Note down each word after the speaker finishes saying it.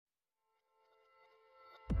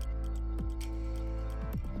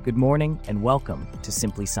Good morning and welcome to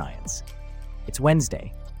Simply Science. It's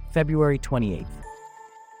Wednesday, February 28th.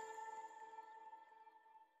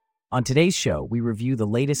 On today's show, we review the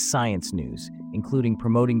latest science news, including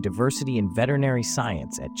promoting diversity in veterinary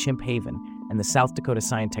science at Chimp Haven and the South Dakota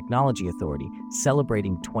Science Technology Authority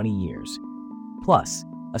celebrating 20 years. Plus,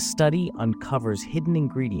 a study uncovers hidden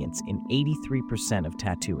ingredients in 83% of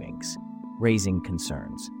tattoo inks, raising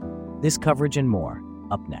concerns. This coverage and more,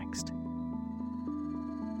 up next.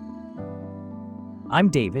 I'm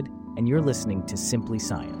David, and you're listening to Simply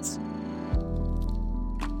Science.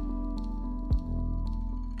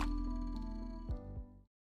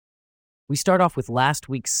 We start off with last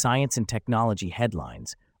week's science and technology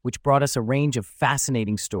headlines, which brought us a range of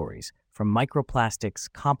fascinating stories, from microplastics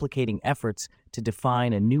complicating efforts to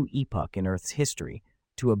define a new epoch in Earth's history,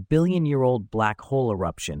 to a billion-year-old black hole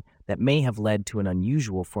eruption that may have led to an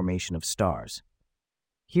unusual formation of stars.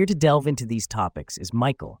 Here to delve into these topics is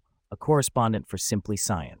Michael, a correspondent for Simply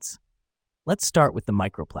Science. Let's start with the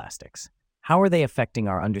microplastics. How are they affecting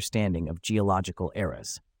our understanding of geological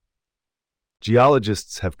eras?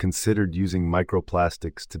 Geologists have considered using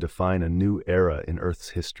microplastics to define a new era in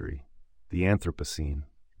Earth's history, the Anthropocene,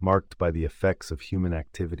 marked by the effects of human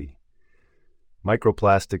activity.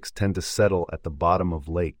 Microplastics tend to settle at the bottom of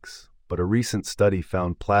lakes, but a recent study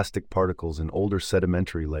found plastic particles in older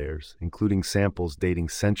sedimentary layers, including samples dating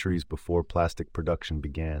centuries before plastic production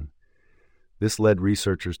began. This led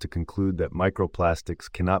researchers to conclude that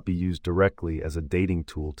microplastics cannot be used directly as a dating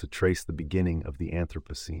tool to trace the beginning of the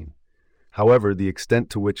Anthropocene. However, the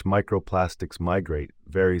extent to which microplastics migrate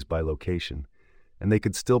varies by location, and they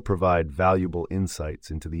could still provide valuable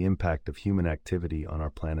insights into the impact of human activity on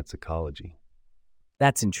our planet's ecology.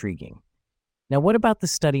 That's intriguing. Now, what about the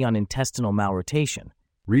study on intestinal malrotation?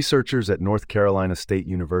 Researchers at North Carolina State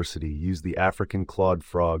University used the African clawed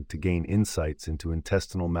frog to gain insights into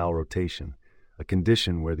intestinal malrotation, a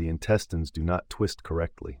condition where the intestines do not twist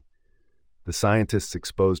correctly. The scientists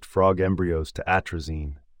exposed frog embryos to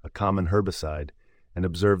atrazine, a common herbicide, and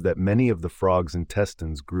observed that many of the frog's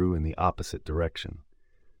intestines grew in the opposite direction.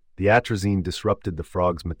 The atrazine disrupted the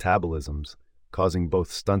frog's metabolisms, causing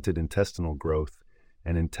both stunted intestinal growth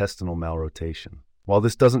and intestinal malrotation. While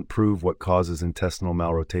this doesn't prove what causes intestinal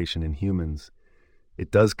malrotation in humans, it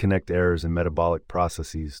does connect errors in metabolic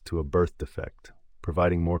processes to a birth defect,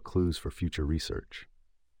 providing more clues for future research.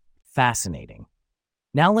 Fascinating.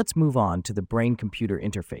 Now let's move on to the brain-computer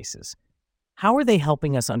interfaces. How are they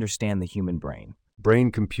helping us understand the human brain?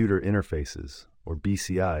 Brain-computer interfaces, or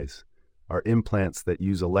BCIs, are implants that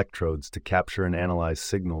use electrodes to capture and analyze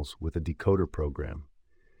signals with a decoder program.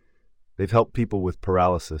 They've helped people with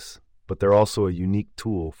paralysis, but they're also a unique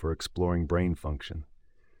tool for exploring brain function.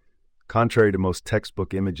 Contrary to most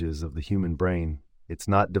textbook images of the human brain, it's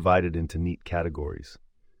not divided into neat categories.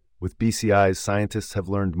 With BCIs, scientists have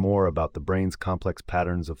learned more about the brain's complex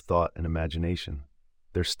patterns of thought and imagination.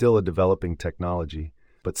 They're still a developing technology,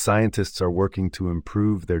 but scientists are working to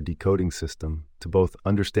improve their decoding system to both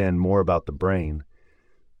understand more about the brain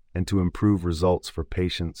and to improve results for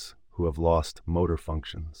patients who have lost motor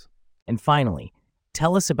functions. And finally,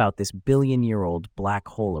 tell us about this billion-year-old black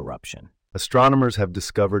hole eruption. Astronomers have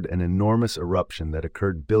discovered an enormous eruption that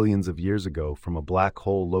occurred billions of years ago from a black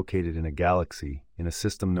hole located in a galaxy in a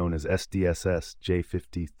system known as SDSS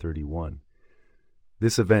J5031.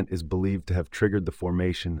 This event is believed to have triggered the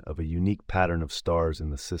formation of a unique pattern of stars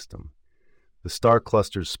in the system. The star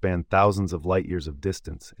clusters span thousands of light-years of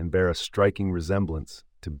distance and bear a striking resemblance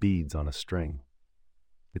to beads on a string.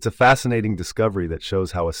 It's a fascinating discovery that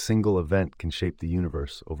shows how a single event can shape the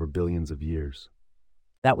universe over billions of years.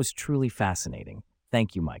 That was truly fascinating.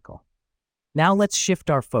 Thank you, Michael. Now let's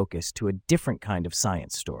shift our focus to a different kind of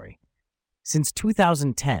science story. Since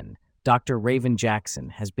 2010, Dr. Raven Jackson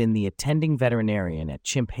has been the attending veterinarian at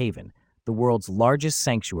Chimp Haven, the world's largest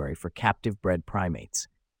sanctuary for captive-bred primates.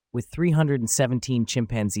 With 317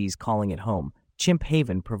 chimpanzees calling it home, Chimp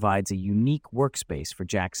Haven provides a unique workspace for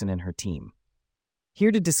Jackson and her team.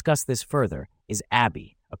 Here to discuss this further is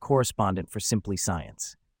Abby, a correspondent for Simply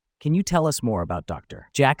Science. Can you tell us more about Dr.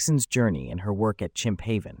 Jackson's journey and her work at Chimp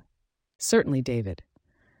Haven? Certainly, David.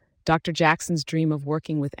 Dr. Jackson's dream of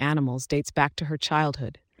working with animals dates back to her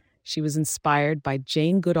childhood. She was inspired by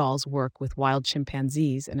Jane Goodall's work with wild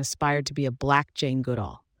chimpanzees and aspired to be a black Jane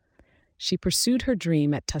Goodall. She pursued her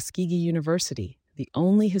dream at Tuskegee University, the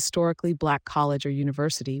only historically black college or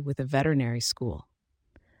university with a veterinary school.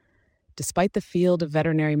 Despite the field of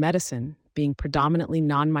veterinary medicine being predominantly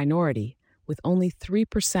non-minority, with only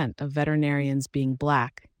 3% of veterinarians being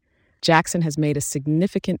black, Jackson has made a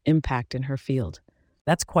significant impact in her field.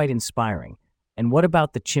 That's quite inspiring. And what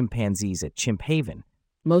about the chimpanzees at Chimp Haven?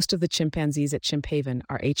 Most of the chimpanzees at Chimphaven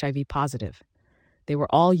are HIV positive. They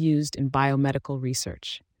were all used in biomedical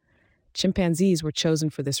research. Chimpanzees were chosen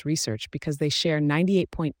for this research because they share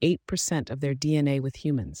 98.8% of their DNA with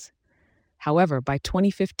humans. However, by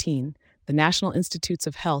 2015, the National Institutes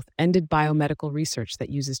of Health ended biomedical research that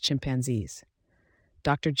uses chimpanzees.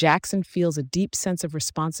 Dr. Jackson feels a deep sense of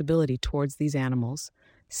responsibility towards these animals,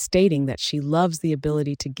 stating that she loves the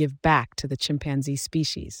ability to give back to the chimpanzee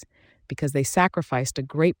species because they sacrificed a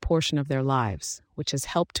great portion of their lives, which has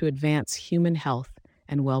helped to advance human health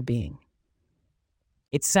and well-being.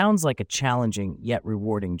 It sounds like a challenging yet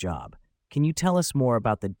rewarding job. Can you tell us more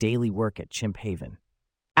about the daily work at Chimphaven?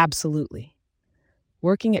 Absolutely.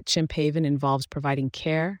 Working at Chimphaven involves providing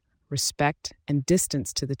care, respect, and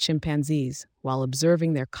distance to the chimpanzees while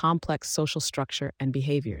observing their complex social structure and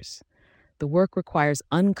behaviors. The work requires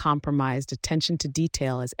uncompromised attention to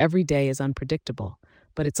detail as every day is unpredictable,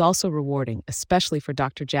 but it's also rewarding, especially for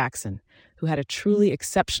Dr. Jackson, who had a truly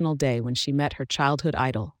exceptional day when she met her childhood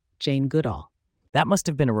idol, Jane Goodall. That must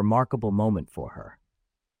have been a remarkable moment for her.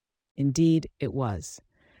 Indeed, it was.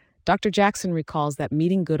 Dr. Jackson recalls that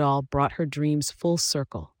meeting Goodall brought her dreams full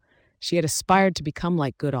circle. She had aspired to become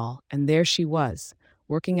like Goodall, and there she was,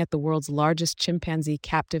 working at the world's largest chimpanzee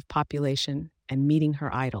captive population and meeting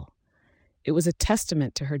her idol. It was a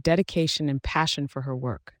testament to her dedication and passion for her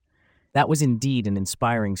work. That was indeed an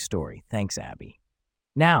inspiring story. Thanks, Abby.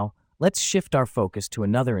 Now, let's shift our focus to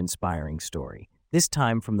another inspiring story, this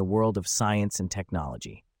time from the world of science and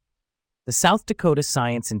technology. The South Dakota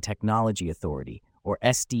Science and Technology Authority, or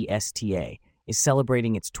SDSTA, is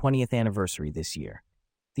celebrating its 20th anniversary this year.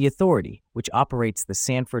 The authority, which operates the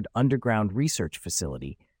Sanford Underground Research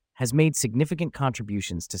Facility, has made significant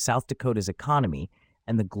contributions to South Dakota's economy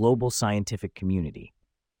and the global scientific community.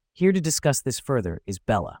 Here to discuss this further is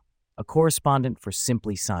Bella, a correspondent for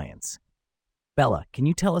Simply Science. Bella, can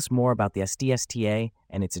you tell us more about the SDSTA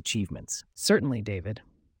and its achievements? Certainly, David.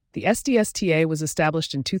 The SDSTA was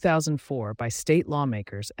established in 2004 by state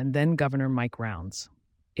lawmakers and then Governor Mike Rounds.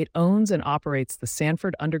 It owns and operates the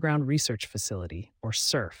Sanford Underground Research Facility, or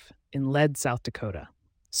SURF, in Lead, South Dakota.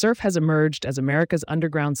 SURF has emerged as America's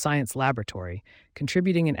underground science laboratory,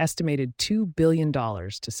 contributing an estimated $2 billion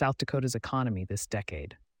to South Dakota's economy this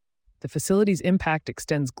decade. The facility's impact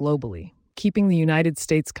extends globally, keeping the United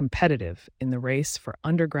States competitive in the race for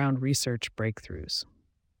underground research breakthroughs.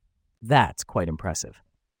 That's quite impressive.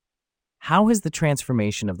 How has the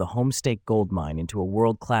transformation of the Homestake gold mine into a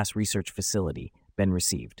world-class research facility been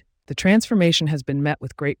received? The transformation has been met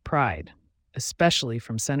with great pride, especially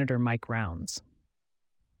from Senator Mike Rounds.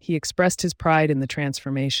 He expressed his pride in the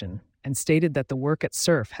transformation and stated that the work at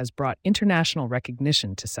SURF has brought international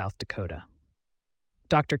recognition to South Dakota.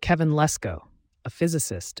 Dr. Kevin Lesko, a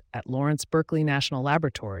physicist at Lawrence Berkeley National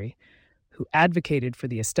Laboratory, who advocated for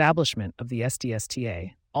the establishment of the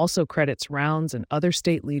SDSTA, also credits Rounds and other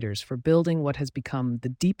state leaders for building what has become the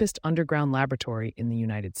deepest underground laboratory in the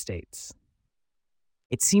United States.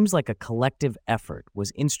 It seems like a collective effort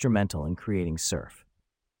was instrumental in creating SURF.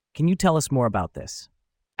 Can you tell us more about this?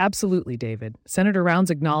 Absolutely, David. Senator Rounds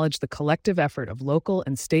acknowledged the collective effort of local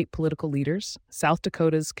and state political leaders, South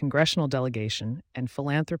Dakota's congressional delegation, and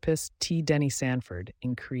philanthropist T. Denny Sanford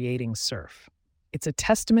in creating SURF. It's a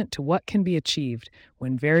testament to what can be achieved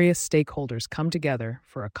when various stakeholders come together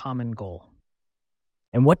for a common goal.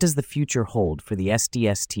 And what does the future hold for the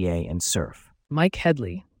SDSTA and SURF? Mike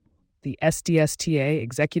Headley, the SDSTA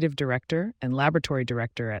Executive Director and Laboratory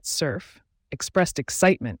Director at SURF, expressed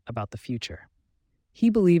excitement about the future. He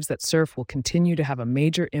believes that SURF will continue to have a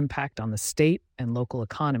major impact on the state and local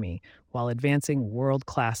economy while advancing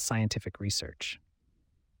world-class scientific research.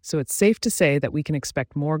 So it's safe to say that we can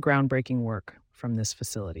expect more groundbreaking work from this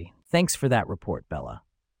facility. Thanks for that report, Bella.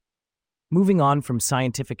 Moving on from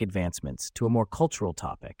scientific advancements to a more cultural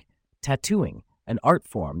topic, tattooing, an art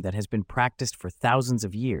form that has been practiced for thousands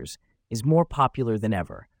of years, is more popular than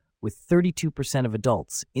ever, with 32% of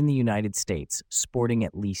adults in the United States sporting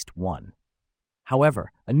at least one.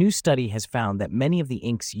 However, a new study has found that many of the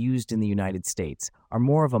inks used in the United States are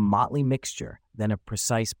more of a motley mixture than a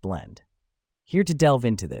precise blend. Here to delve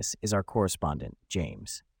into this is our correspondent,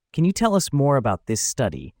 James. Can you tell us more about this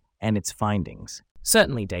study and its findings?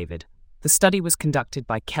 Certainly, David. The study was conducted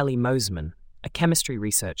by Kelly Mosman, a chemistry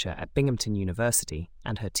researcher at Binghamton University,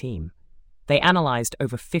 and her team. They analyzed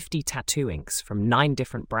over 50 tattoo inks from 9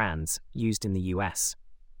 different brands used in the US.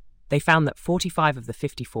 They found that 45 of the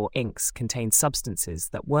 54 inks contained substances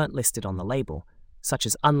that weren't listed on the label, such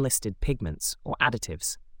as unlisted pigments or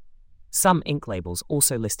additives. Some ink labels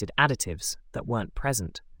also listed additives that weren't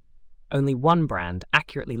present. Only one brand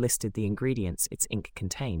accurately listed the ingredients its ink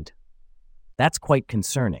contained. That's quite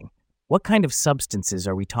concerning. What kind of substances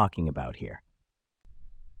are we talking about here?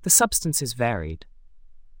 The substances varied.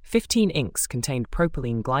 15 inks contained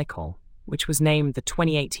propylene glycol, which was named the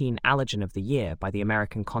 2018 Allergen of the Year by the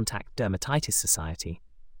American Contact Dermatitis Society.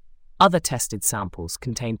 Other tested samples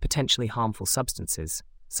contained potentially harmful substances,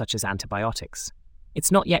 such as antibiotics.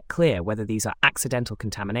 It's not yet clear whether these are accidental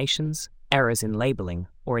contaminations, errors in labeling,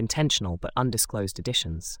 or intentional but undisclosed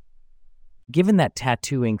additions. Given that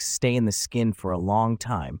tattoo inks stay in the skin for a long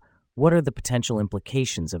time, what are the potential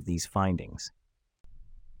implications of these findings?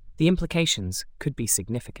 The implications could be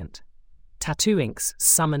significant. Tattoo inks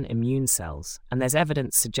summon immune cells, and there's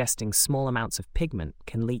evidence suggesting small amounts of pigment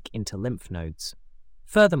can leak into lymph nodes.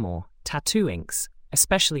 Furthermore, tattoo inks,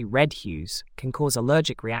 especially red hues, can cause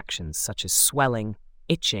allergic reactions such as swelling,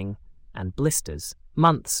 itching, and blisters,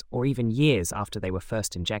 months or even years after they were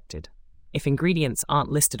first injected. If ingredients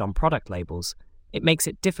aren't listed on product labels, it makes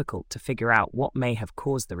it difficult to figure out what may have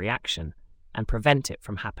caused the reaction and prevent it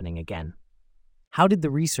from happening again. How did the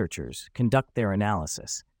researchers conduct their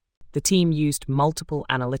analysis? The team used multiple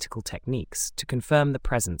analytical techniques to confirm the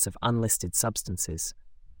presence of unlisted substances.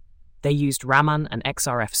 They used Raman and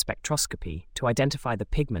XRF spectroscopy to identify the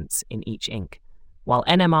pigments in each ink, while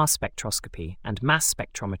NMR spectroscopy and mass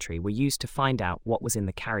spectrometry were used to find out what was in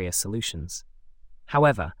the carrier solutions.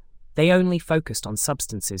 However, they only focused on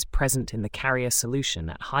substances present in the carrier solution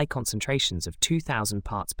at high concentrations of 2,000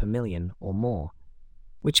 parts per million or more,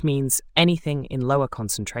 which means anything in lower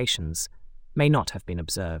concentrations may not have been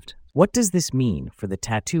observed. What does this mean for the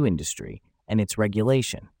tattoo industry and its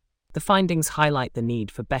regulation? The findings highlight the need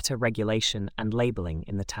for better regulation and labeling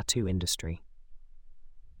in the tattoo industry.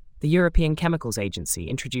 The European Chemicals Agency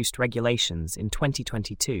introduced regulations in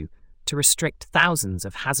 2022 to restrict thousands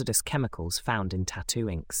of hazardous chemicals found in tattoo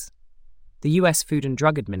inks. The US Food and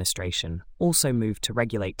Drug Administration also moved to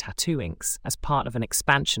regulate tattoo inks as part of an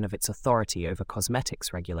expansion of its authority over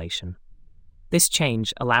cosmetics regulation. This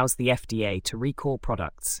change allows the FDA to recall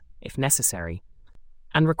products, if necessary,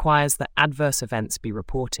 and requires that adverse events be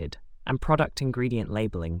reported and product ingredient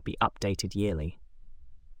labeling be updated yearly.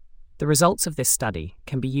 The results of this study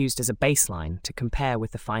can be used as a baseline to compare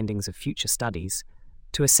with the findings of future studies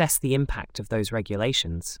to assess the impact of those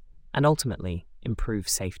regulations and ultimately improve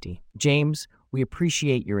safety. James, we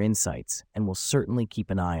appreciate your insights and will certainly keep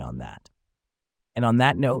an eye on that. And on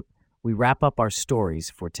that note, we wrap up our stories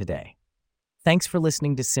for today. Thanks for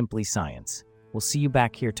listening to Simply Science. We'll see you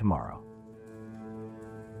back here tomorrow.